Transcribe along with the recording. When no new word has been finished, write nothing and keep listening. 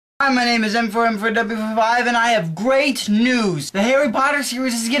Hi, my name is M4M4W5, and I have great news. The Harry Potter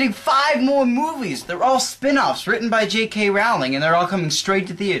series is getting 5 more movies. They're all spin-offs written by J.K. Rowling, and they're all coming straight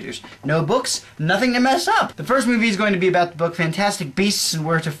to theaters. No books, nothing to mess up. The first movie is going to be about the book Fantastic Beasts and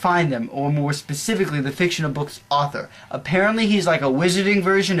Where to Find Them, or more specifically, the fictional book's author. Apparently, he's like a wizarding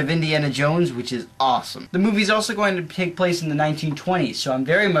version of Indiana Jones, which is awesome. The movie's also going to take place in the 1920s, so I'm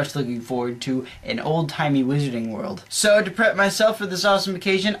very much looking forward to an old-timey wizarding world. So, to prep myself for this awesome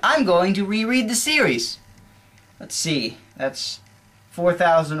occasion, I'm going to reread the series. Let's see, that's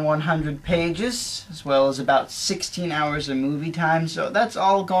 4,100 pages, as well as about 16 hours of movie time, so that's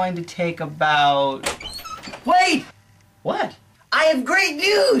all going to take about... Wait! What? I have great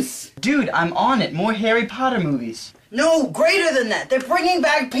news! Dude, I'm on it. More Harry Potter movies. No, greater than that! They're bringing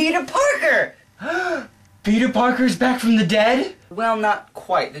back Peter Parker! Peter Parker's back from the dead? Well, not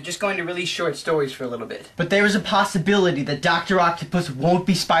quite. They're just going to release short stories for a little bit. But there is a possibility that Dr. Octopus won't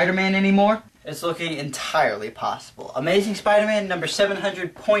be Spider-Man anymore. It's looking entirely possible. Amazing Spider-Man number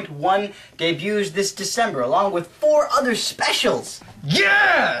 700.1 debuts this December, along with 4 other specials.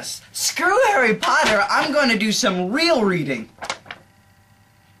 Yes! Screw Harry Potter, I'm going to do some real reading.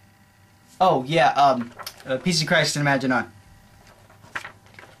 Oh, yeah, Peace of Christ and Imagine On.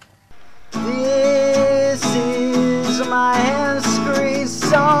 This is my hands-free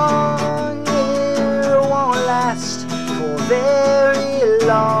song. It won't last for very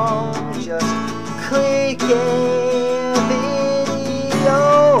long. Just click a video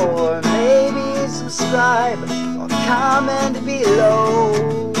or maybe subscribe or comment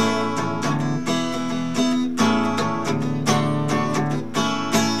below.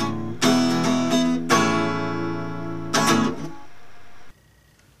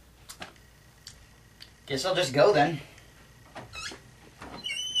 Guess I'll just go then.